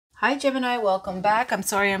Hi Gemini, welcome back. I'm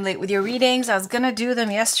sorry I'm late with your readings. I was gonna do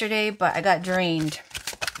them yesterday, but I got drained.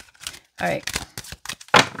 All right,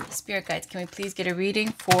 Spirit guides, can we please get a reading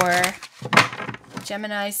for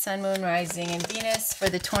Gemini, Sun, Moon, Rising, and Venus for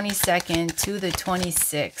the 22nd to the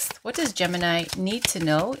 26th? What does Gemini need to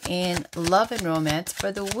know in love and romance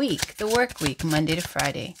for the week, the work week, Monday to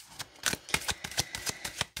Friday?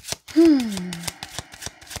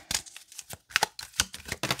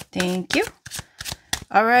 Thank you.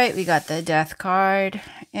 All right, we got the Death card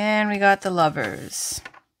and we got the Lovers.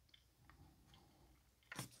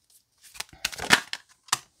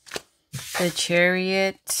 The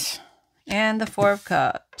Chariot and the Four of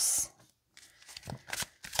Cups.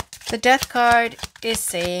 The Death card is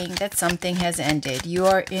saying that something has ended. You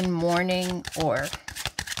are in mourning or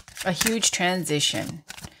a huge transition.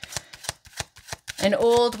 An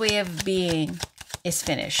old way of being is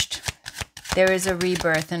finished. There is a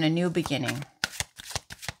rebirth and a new beginning.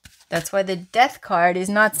 That's why the Death card is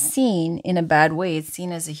not seen in a bad way. It's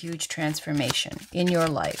seen as a huge transformation in your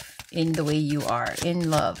life, in the way you are, in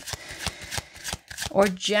love, or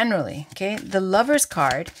generally, okay? The Lovers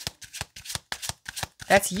card,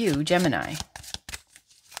 that's you, Gemini.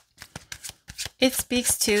 It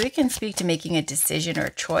can speak to making a decision or a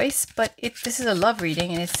choice, but this is a love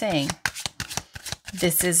reading and it's saying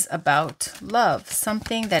this is about love,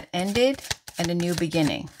 something that ended and a new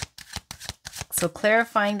beginning. So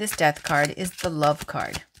clarifying this Death card is the Love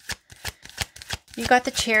card. You got the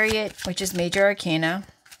Chariot, which is major arcana.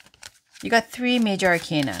 You got 3 major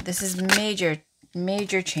arcana. This is major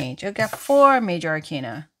change. You got 4 major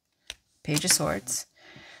arcana. Page of Swords.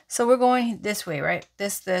 So we're going this way, right?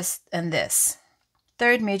 This, and this.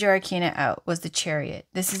 3rd major arcana out was the Chariot.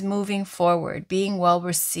 This is moving forward, being well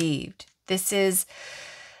received. This is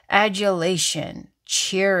adulation,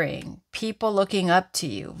 cheering, people looking up to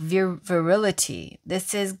you, virility.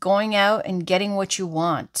 This is going out and getting what you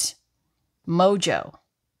want. Mojo.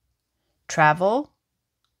 Travel.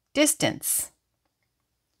 Distance.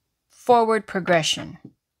 Forward progression.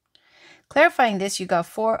 Clarifying this, you got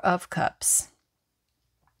 4 of Cups.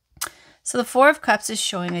 So the 4 of Cups is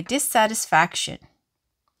showing a dissatisfaction.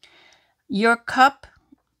 Your cup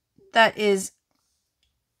that is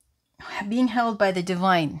being held by the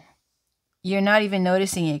divine, you're not even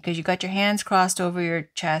noticing it because you got your hands crossed over your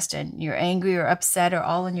chest and you're angry or upset or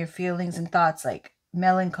all in your feelings and thoughts, like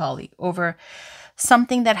melancholy over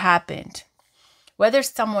something that happened. Whether it's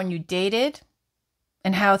someone you dated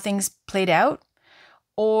and how things played out,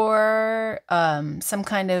 or some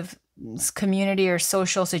kind of community or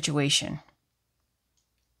social situation.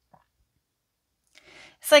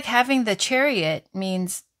 It's like having the Chariot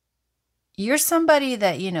means you're somebody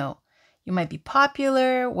that, you might be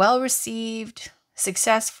popular, well-received,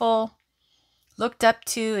 successful, looked up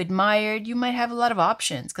to, admired. You might have a lot of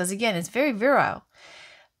options because, again, it's very virile.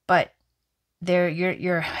 But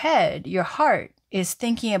your head, your heart is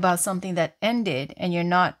thinking about something that ended and you're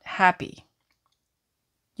not happy.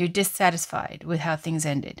 You're dissatisfied with how things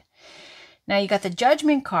ended. Now you got the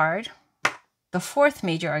Judgment card, the 4th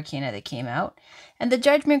major arcana that came out. And the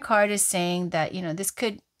Judgment card is saying that,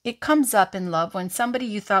 it comes up in love when somebody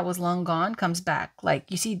you thought was long gone comes back. Like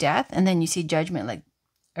you see death and then you see judgment, like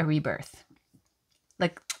a rebirth,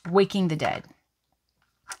 like waking the dead.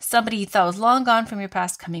 Somebody you thought was long gone from your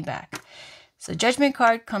past coming back. So Judgment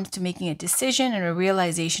card comes to making a decision and a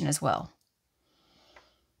realization as well.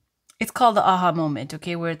 It's called the aha moment,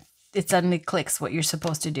 okay, where it suddenly clicks what you're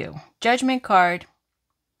supposed to do. Judgment card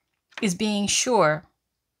is being sure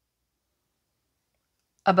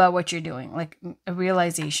about what you're doing, like a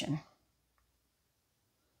realization.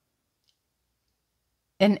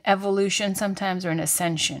 An evolution sometimes, or an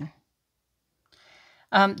ascension.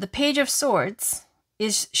 The Page of Swords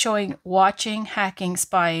is showing watching, hacking,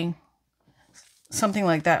 spying, something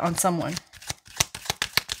like that on someone.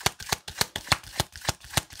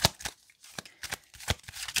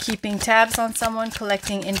 Keeping tabs on someone,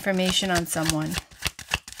 collecting information on someone.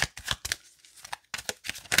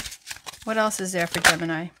 What else is there for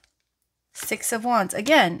Gemini? 6 of Wands.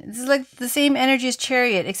 Again, this is like the same energy as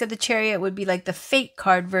Chariot, except the Chariot would be like the Fate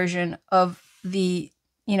card version of the,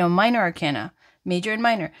 minor arcana, major and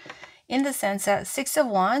minor. In the sense that 6 of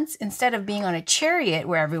Wands, instead of being on a chariot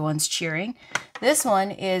where everyone's cheering, this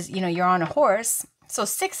one is, you're on a horse. So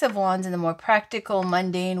 6 of Wands in the more practical,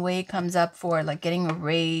 mundane way comes up for like getting a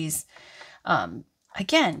raise,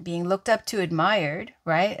 again, being looked up to, admired,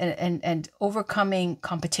 right? And overcoming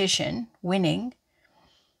competition, winning,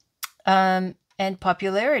 and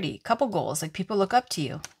popularity, couple goals, like people look up to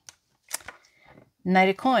you. Knight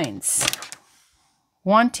of Coins.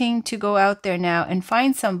 wanting to go out there now and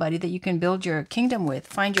find somebody that you can build your kingdom with.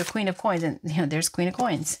 Find your Queen of Coins, and there's Queen of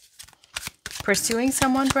Coins. Pursuing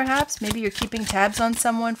someone, perhaps. Maybe you're keeping tabs on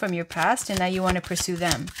someone from your past and now you want to pursue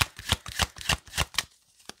them.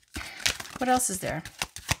 What else is there?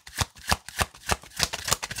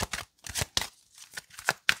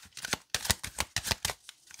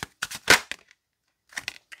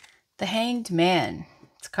 The Hanged Man.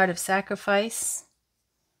 It's a card of sacrifice.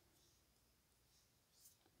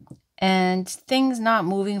 And things not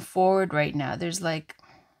moving forward right now. There's like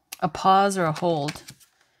a pause or a hold.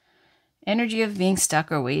 Energy of being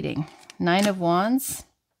stuck or waiting. 9 of Wands.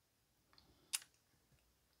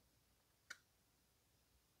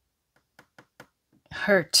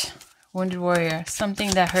 Hurt. Wounded warrior.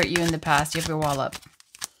 Something that hurt you in the past. You have your wall up.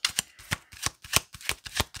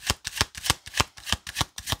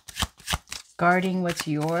 Guarding what's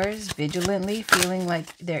yours. Vigilantly. Feeling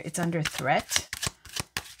like it's under threat.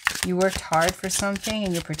 You worked hard for something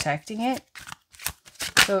and you're protecting it.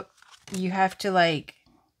 So you have to like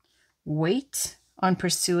wait on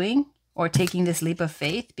pursuing or taking this leap of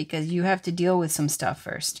faith because you have to deal with some stuff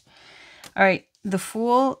first. All right. The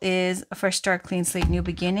Fool is a fresh start, clean slate, new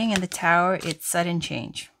beginning. And the Tower, it's sudden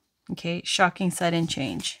change. Okay. Shocking sudden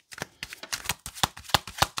change.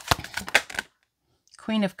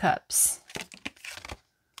 Queen of Cups.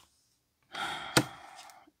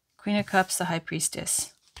 Queen of Cups, the High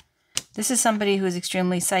Priestess. This is somebody who is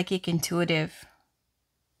extremely psychic, intuitive.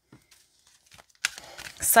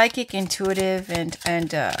 Psychic, intuitive, and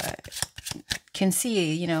can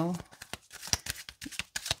see, you know,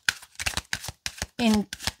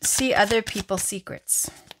 see other people's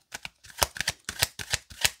secrets.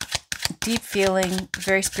 Deep feeling,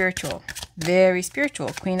 very spiritual. Very spiritual.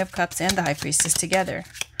 Queen of Cups and the High Priestess together.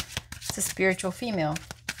 It's a spiritual female.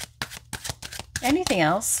 Anything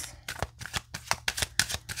else?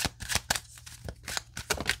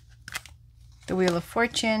 The Wheel of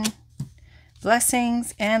Fortune,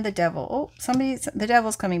 Blessings, and the Devil. Oh, the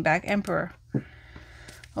Devil's coming back. Emperor.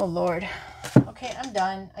 Oh, Lord. Okay, I'm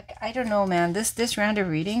done. I don't know, man. This round of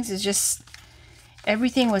readings is just,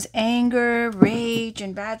 everything was anger, rage,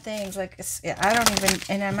 and bad things. Like, I don't even,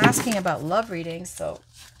 and I'm asking about love readings, so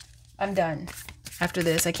I'm done after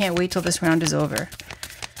this. I can't wait till this round is over.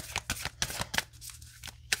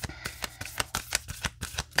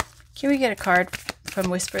 Can we get a card from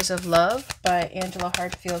Whispers of Love by Angela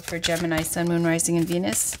Hartfield for Gemini, Sun, Moon, Rising, and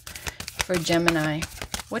Venus? For Gemini.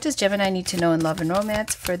 What does Gemini need to know in love and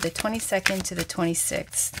romance for the 22nd to the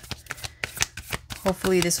 26th?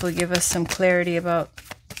 Hopefully this will give us some clarity about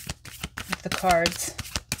the cards.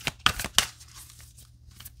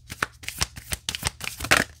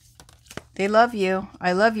 They love you.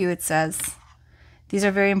 I love you, it says. These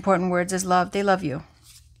are very important words as love. They love you.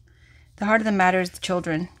 The heart of the matter is the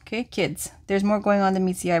children. Okay, kids. There's more going on than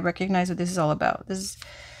meets the eye. Recognize what this is all about. This is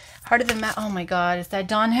heart of the matter. Oh my God, it's that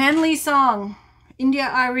Don Henley song. India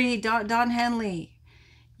Ari, Don Henley.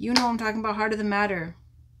 You know I'm talking about. Heart of the matter.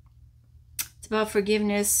 It's about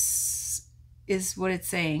forgiveness is what it's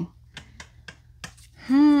saying.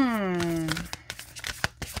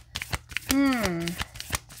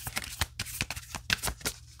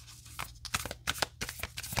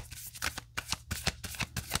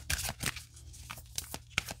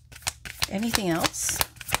 Anything else?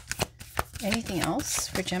 Anything else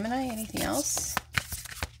for Gemini? Anything else?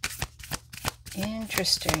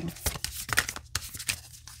 Interesting.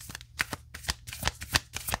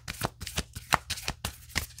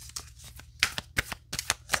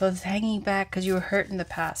 So it's hanging back because you were hurt in the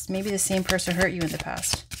past. Maybe the same person hurt you in the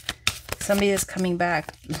past. Somebody that's coming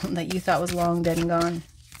back that you thought was long dead and gone.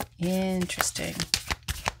 Interesting.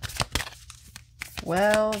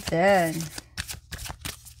 Well then.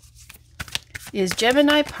 Is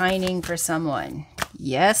Gemini pining for someone?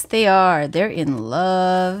 Yes, they are. They're in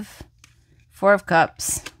love. 4 of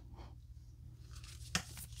Cups.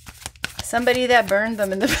 Somebody that burned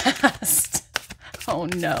them in the past. Oh,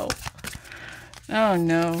 no. Oh,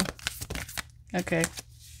 no. Okay.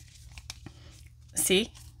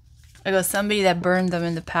 See? I go, somebody that burned them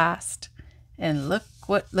in the past. And look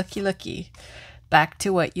what, looky. Back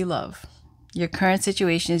to what you love. Your current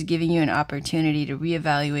situation is giving you an opportunity to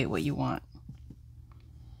reevaluate what you want.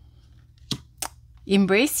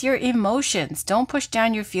 Embrace your emotions. Don't push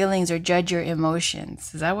down your feelings or judge your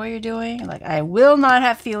emotions. Is that what you're doing? Like, I will not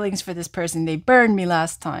have feelings for this person. They burned me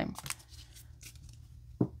last time.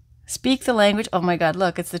 Speak the language. Oh my God,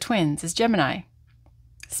 look, it's the twins. It's Gemini.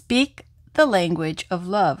 Speak the language of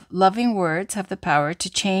love. Loving words have the power to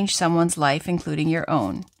change someone's life, including your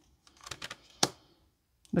own.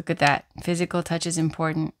 Look at that. Physical touch is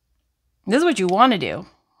important. This is what you want to do.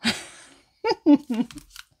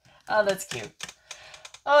 Oh, that's cute.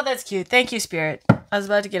 Oh, that's cute. Thank you, Spirit. I was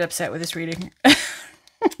about to get upset with this reading.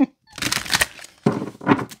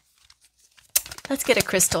 Let's get a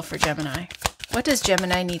crystal for Gemini. What does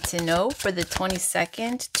Gemini need to know for the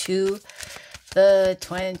 22nd to the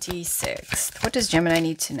 26th? What does Gemini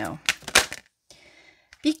need to know?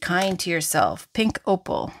 Be kind to yourself. Pink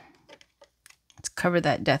opal. Let's cover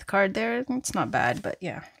that death card there. It's not bad, but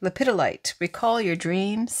yeah. Lepidolite. Recall your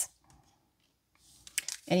dreams.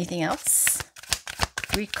 Anything else?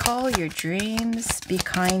 Recall your dreams. Be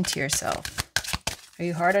kind to yourself. Are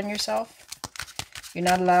you hard on yourself? You're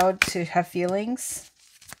not allowed to have feelings.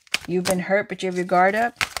 You've been hurt, but you have your guard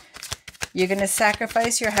up. You're going to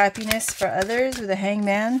sacrifice your happiness for others with a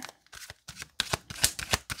hangman.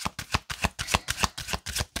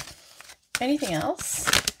 Anything else?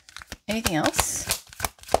 Anything else?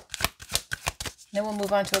 Then we'll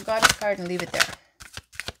move on to a goddess card and leave it there.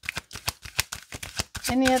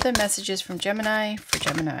 Any other messages from Gemini? For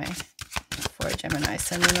Gemini.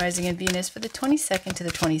 Sun, Moon, Rising, and Venus for the 22nd to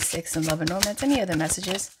the 26th in love and romance. Any other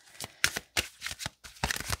messages?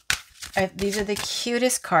 These are the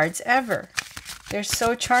cutest cards ever. They're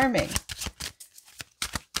so charming.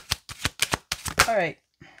 All right.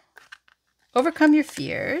 Overcome your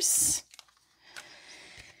fears.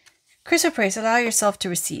 Chrysoprase, allow yourself to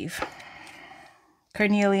receive.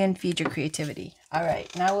 Carnelian, feed your creativity. All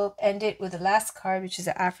right. Now we'll end it with the last card, which is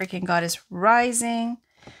the African Goddess Rising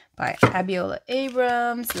by Abiola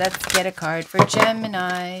Abrams. Let's get a card for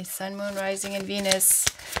Gemini. Sun, Moon, Rising, and Venus.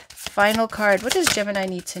 Final card. What does Gemini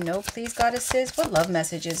need to know, please, goddesses? What love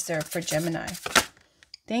message is there for Gemini?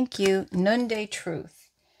 Thank you. Noonday Truth.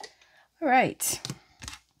 All right.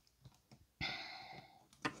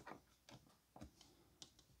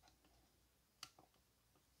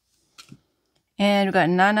 And we've got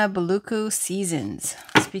Nana Baluku Seasons,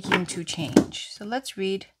 speaking to change. So let's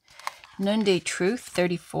read Noonday Truth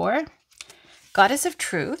 34. Goddess of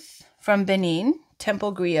Truth from Benin,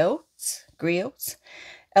 Temple Griots.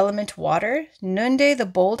 Element water. Noonday, the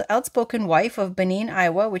bold, outspoken wife of Benin,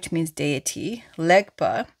 Iowa, which means deity,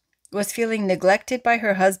 Legba, was feeling neglected by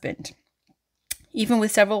her husband. Even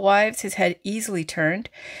with several wives, his head easily turned.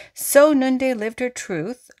 So Noonday lived her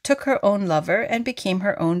truth, took her own lover, and became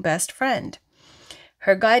her own best friend.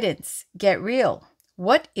 Her guidance: get real.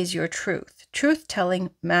 What is your truth? Truth-telling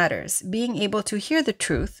matters. Being able to hear the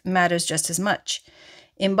truth matters just as much.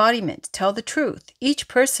 Embodiment: tell the truth. Each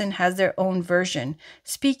person has their own version.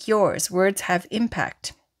 Speak yours. Words have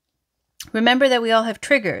impact. Remember that we all have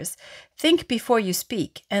triggers. Think before you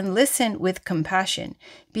speak and listen with compassion.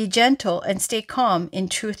 Be gentle and stay calm in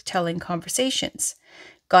truth-telling conversations.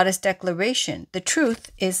 Goddess Declaration: the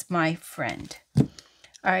truth is my friend.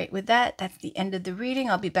 All right, with that, that's the end of the reading.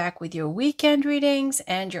 I'll be back with your weekend readings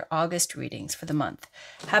and your August readings for the month.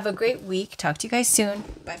 Have a great week. Talk to you guys soon.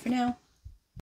 Bye for now.